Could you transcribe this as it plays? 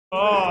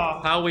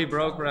Oh. How we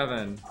broke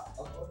Revan.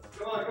 Come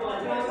on, come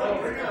on, let's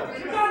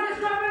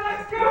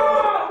go!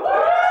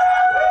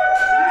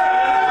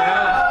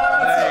 Yeah,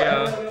 there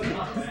you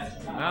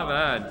go. Not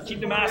bad.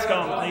 Keep the mask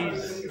on,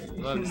 please.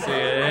 Love to see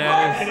it.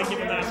 Yeah, Keep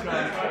the mask on.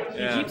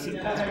 Yeah. He keeps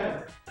it. That's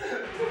good.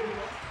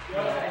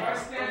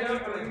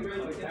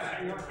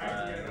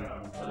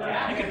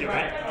 You can do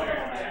it.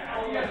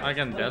 I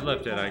can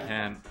deadlift it. I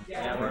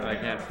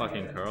can't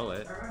fucking curl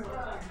it.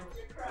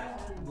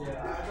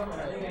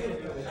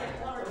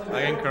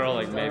 I can curl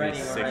like maybe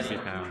 60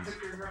 pounds.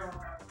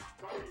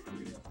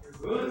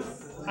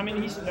 I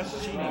mean, that's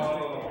cheating.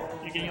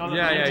 You're getting all the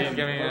Yeah, he's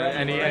giving it,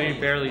 and he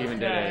barely even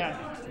did it. Yeah.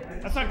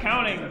 That's not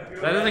counting.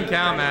 That doesn't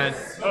count, man.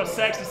 Oh,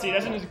 sexy.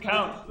 That doesn't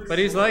count. But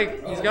he's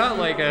got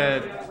like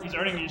a. He's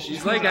earning his.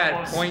 He's like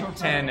at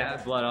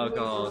 0.10 blood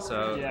alcohol,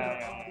 so.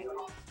 Yeah.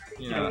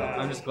 You know,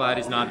 I'm just glad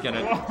he's not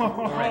gonna.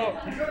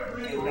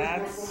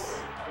 That's.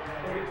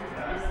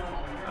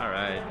 All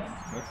right,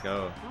 let's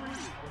go.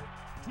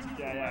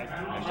 Yeah.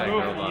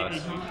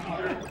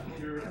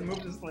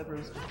 Move the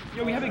slippers.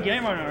 Yo, we have a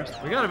game on ours.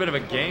 We got a bit of a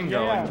game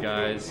going,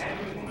 guys.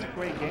 It's a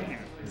great game.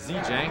 Z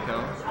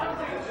Janco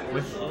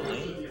with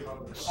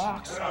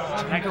Fox.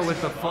 Janco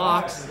with the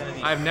fox.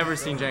 I've never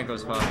seen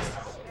Janco's fox.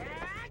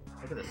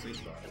 Look at the sweet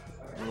spot.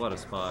 What a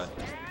spot.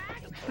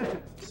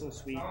 So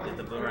sweet. Is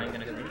the boomerang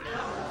gonna come?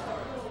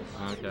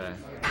 Okay.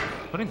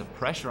 Putting the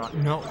pressure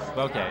on. No.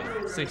 Okay.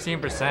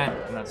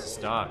 16%, and that's a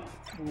stock.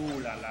 Ooh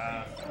la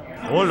la.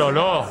 Oh la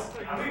la.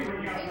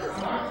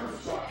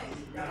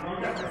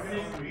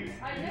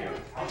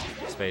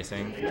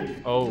 Spacing.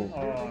 Oh.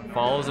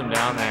 Follows him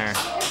down there.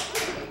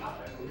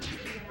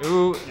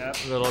 Ooh. Yep.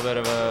 A little bit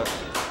of a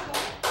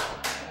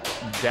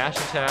dash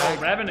attack.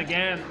 Revan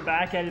again.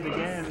 Back at it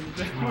again.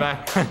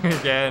 Back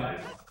again.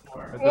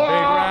 With the big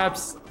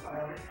raps.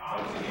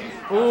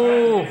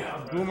 Ooh,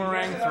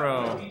 boomerang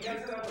throw.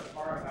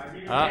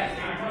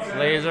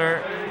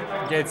 Laser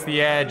gets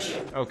the edge.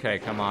 Okay,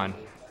 come on.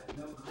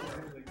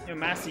 Yo,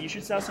 Massey, you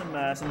should sell some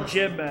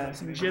jib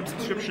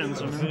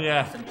subscriptions.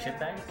 Yeah. Some chip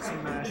bags?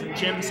 Some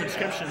gym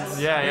subscriptions.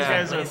 Yeah.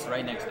 There's a place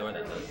right next door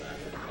that does that,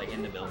 like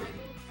in the building.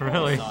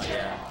 Really?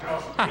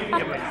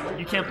 Yeah, but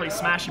you can't play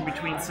Smash in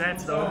between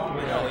sets, though. Oh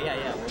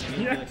yeah. Well,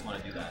 me and Felix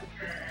want to do that.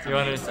 You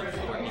want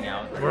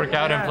to work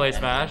out and play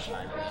Smash?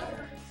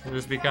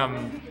 Just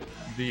become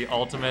the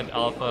ultimate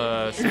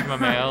alpha sigma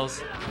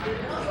males.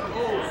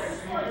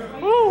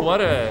 Woo! What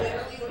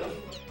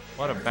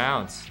a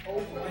bounce.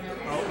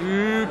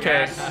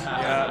 Okay.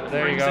 Yeah,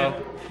 there you go.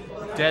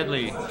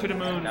 Deadly. To the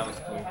moon. That was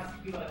cool.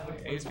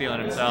 He's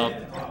feeling himself.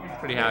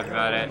 Pretty happy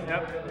about it.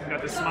 Yep.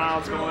 Got the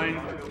smiles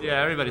going.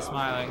 Yeah, everybody's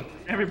smiling.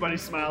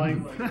 Everybody's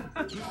smiling.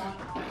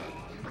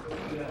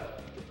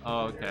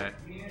 Oh, okay.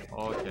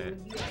 Okay.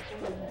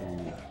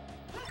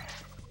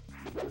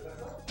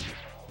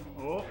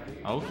 Oh.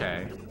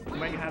 Okay. You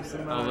might have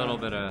some. A little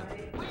bit of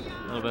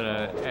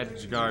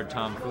edge guard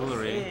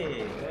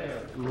tomfoolery.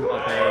 Ooh,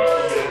 up there.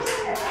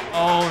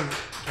 Oh,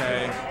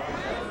 okay.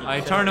 I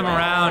turned him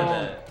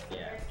around.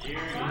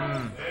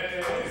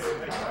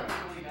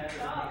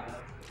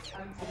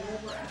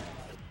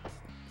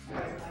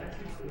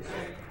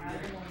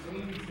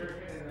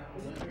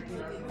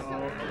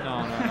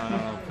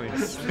 No,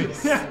 please.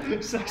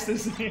 Sucks to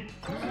see.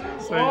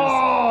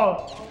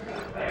 Oh!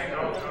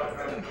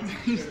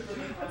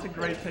 That's a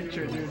great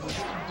picture, dude.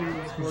 This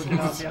dude's working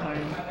out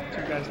behind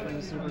two guys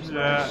playing Super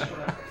Smash.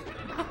 Yeah.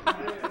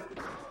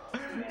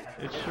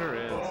 It sure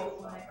is.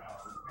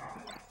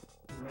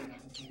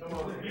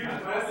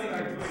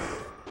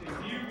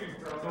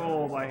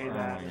 Oh, I hate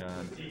that. Oh my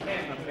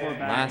god.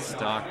 Last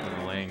stock in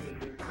the link.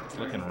 It's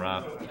looking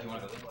rough.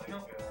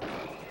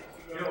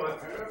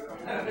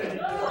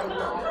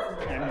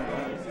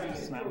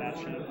 Snap that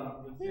shit.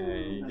 Yeah,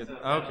 you get,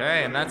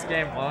 okay, and that's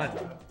game one.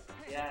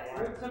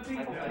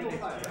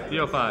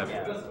 BO5.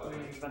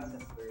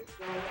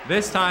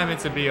 This time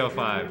it's a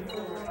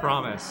BO5.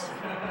 Promise.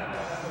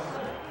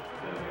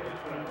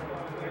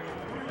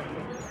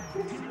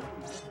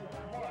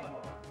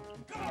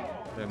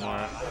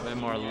 Bit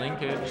more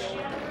linkage.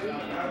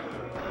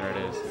 There it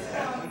is.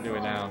 Do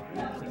it now.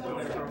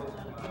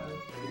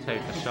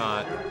 Take the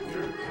shot.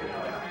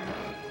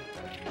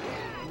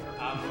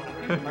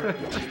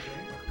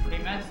 Hey,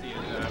 Matt, do you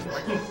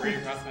parking free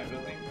across my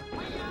building?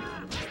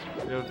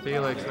 Yo,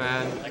 Felix,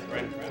 man.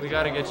 We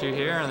gotta get you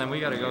here, and then we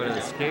gotta go to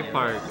the skate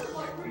park.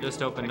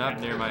 Just opened up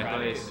near my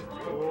place.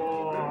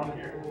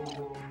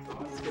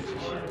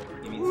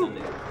 You mean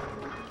Sunday?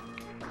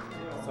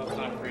 So it's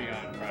not free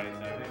on Friday,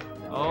 Saturday.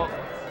 Oh.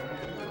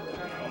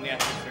 Only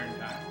after a certain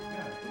time.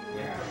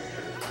 Yeah.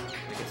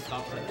 We can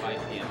stop at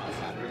 5 p.m. on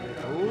Saturday.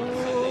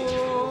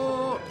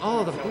 Ooh.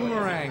 Oh, the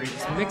boomerang.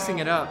 Just mixing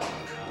it up.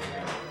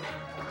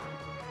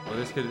 Oh,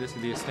 this could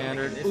be a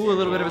standard. Ooh, a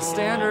little bit of a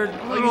standard.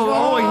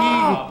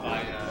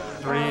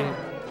 Three.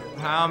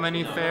 How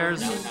many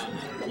fairs?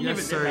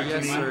 Yes, sir.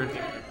 Yes, sir.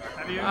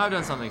 Have you? I've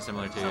done something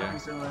similar to you.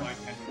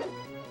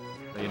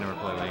 But you never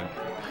play Link.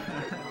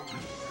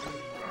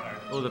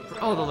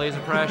 Oh, the laser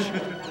press.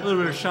 A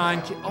little bit of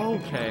shine.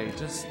 Okay,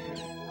 just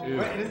Ooh.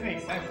 Wait, it doesn't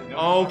make sense.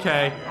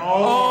 Okay.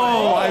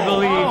 Oh, I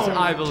believed.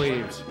 I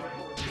believed.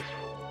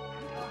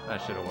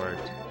 That should have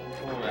worked.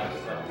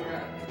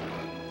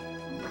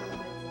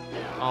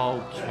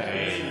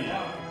 Okay.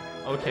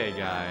 Okay,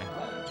 guy.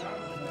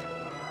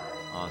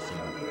 Awesome.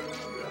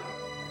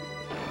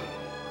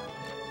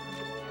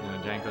 You know,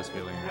 Janko's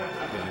feeling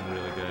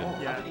really good.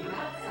 Yeah.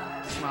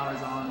 Smile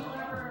is on.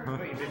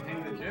 Wait, you've been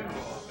in the gym a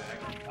while back.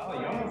 Oh,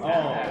 you almost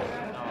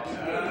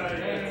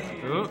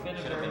Ooh.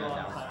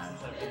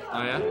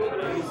 Oh yeah?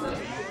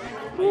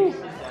 Woo.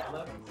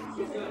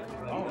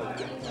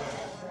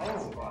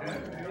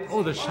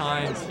 Oh, the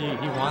shines. He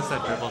wants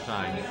that triple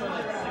shine.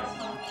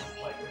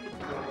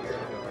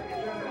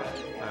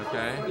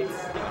 Okay.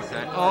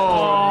 Okay.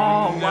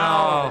 Oh, no.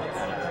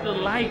 Wow. The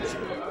light.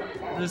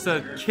 There's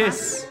a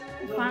kiss.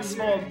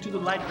 Fastball to the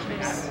light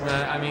kiss.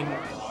 I mean,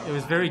 it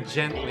was very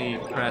gently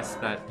pressed,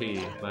 that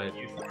P, but...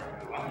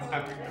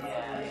 That's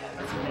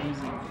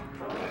amazing.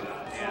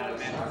 Yeah,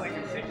 man, it's like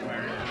a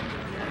 6-wire.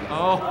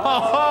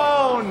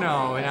 Oh,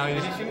 no. Now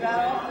he's... Did you shoot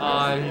that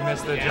off? He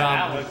missed the That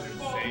jump. was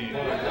insane.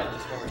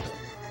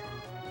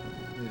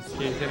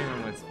 He's hitting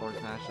him with forward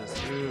smashes.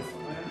 Ooh.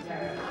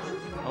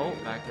 Oh,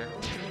 back there.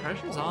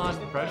 Pressure's on.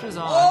 Pressure's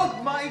on.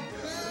 Oh my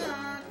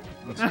god!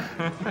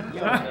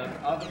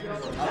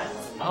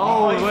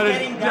 Oh, what a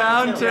getting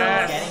down down tilt.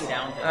 Getting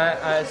down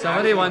tilt.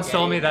 Somebody once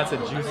told me that's a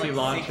juicy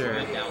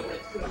launcher.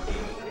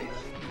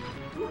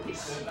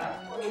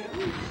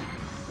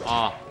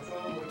 Ah,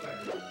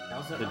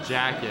 the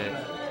jacket.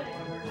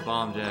 The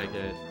bomb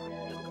jacket.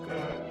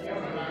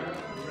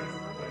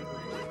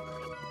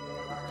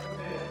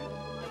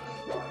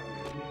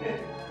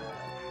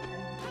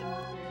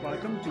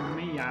 Welcome to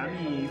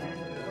Miami.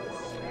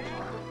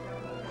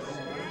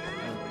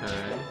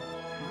 Okay.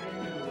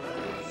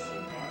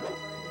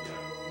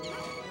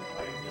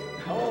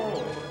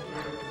 Oh!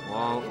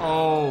 Wow.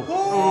 Oh.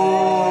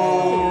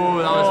 Oh,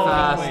 that was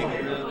fast.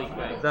 Really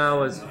quick. That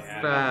was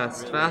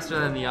fast. Faster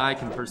than the eye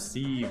can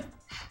perceive.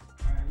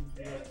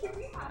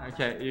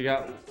 Okay, you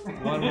got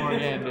one more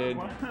game, dude.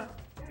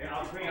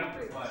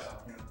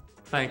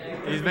 Thank you.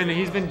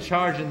 He's been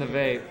charging the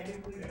vape.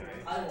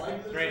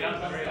 Straight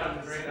up, straight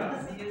up, straight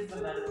up.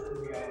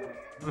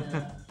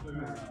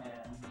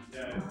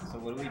 So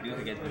what do we do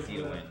to get the Z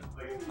to win?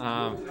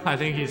 I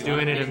think he's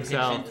doing it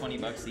himself.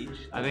 $20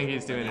 each. I think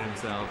he's doing it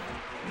himself.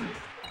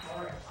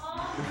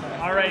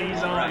 Alright,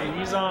 he's on.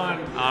 He's on.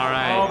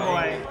 Alright. Oh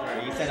boy.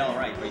 He said all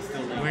right, but he's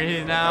still losing.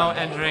 We're now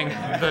entering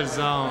the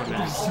zone.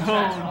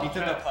 Zone. He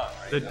took a puff,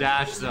 right? The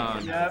dash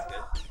zone. Yep.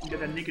 Get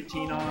the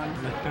nicotine on.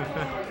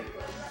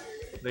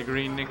 The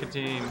green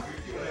nicotine.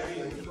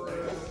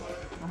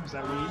 Oh, is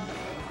that weed?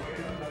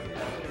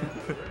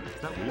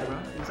 Is that weed, bro?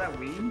 Is that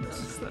weed?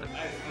 Is that...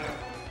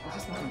 Is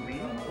this not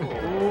weed?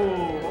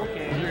 Oh,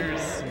 okay. You're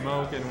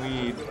smoking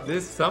weed.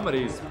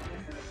 Somebody's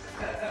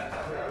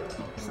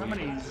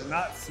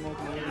not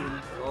smoking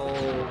weed.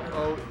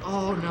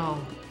 Oh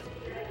no.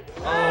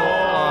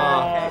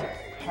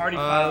 Party A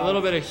foul.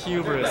 little bit of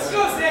hubris.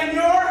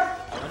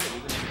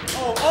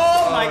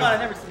 Oh my god,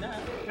 I've never seen that.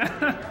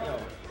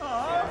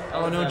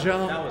 Oh, no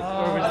jump. That was-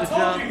 Where was the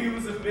jump? He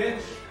was a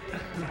bitch.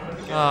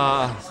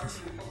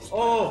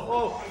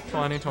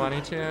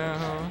 2022.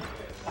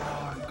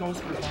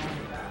 Ghost with bomb.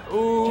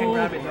 Ooh. Can't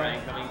grab it, bro.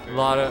 Ryan coming through.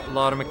 Lot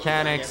of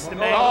mechanics. The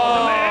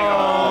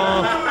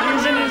mango.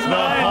 He's in his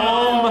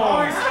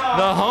mind.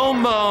 The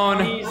home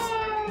bone.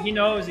 He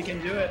knows he can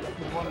do it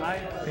with one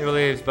life. He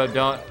believes, but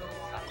don't.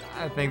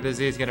 I think the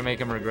Z is gonna make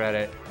him regret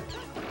it.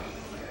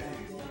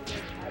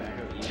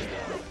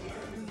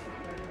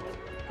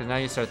 Because now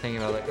you start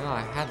thinking about like, oh,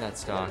 I had that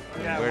stock.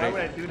 Yeah, why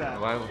would I do that?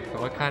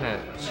 What kind of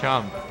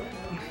chump?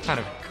 What kind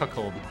of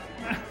cuckold?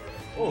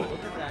 Oh,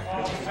 look at that.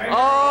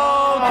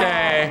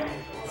 Okay.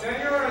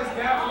 Senor is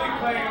definitely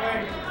playing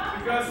late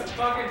because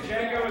fucking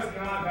Janco is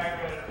not that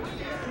good.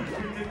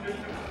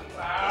 I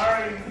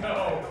already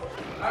know.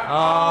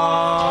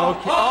 Oh,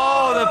 okay.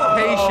 Oh, the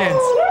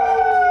patience.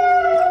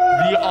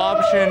 The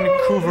option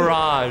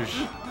couvrage.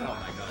 Oh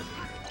my god.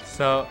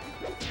 So.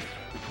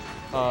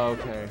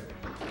 Okay.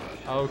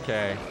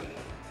 Okay.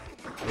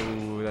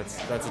 Ooh, that's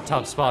a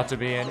tough spot to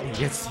be in. He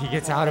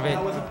gets out of it.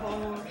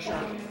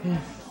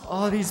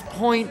 Oh, these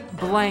point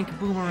blank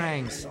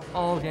boomerangs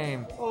all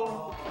game. Give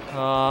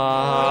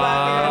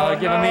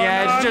him the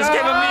edge. Just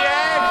give him the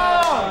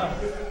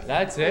edge.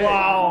 That's it.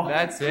 Wow.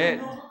 That's it.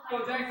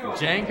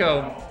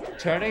 Janco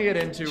turning it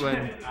into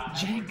an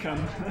Jankum.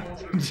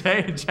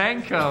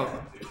 Janko.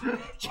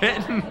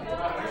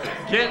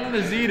 Getting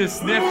the Z to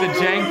sniff the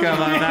Jankum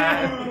on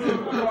that.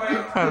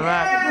 On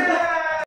that.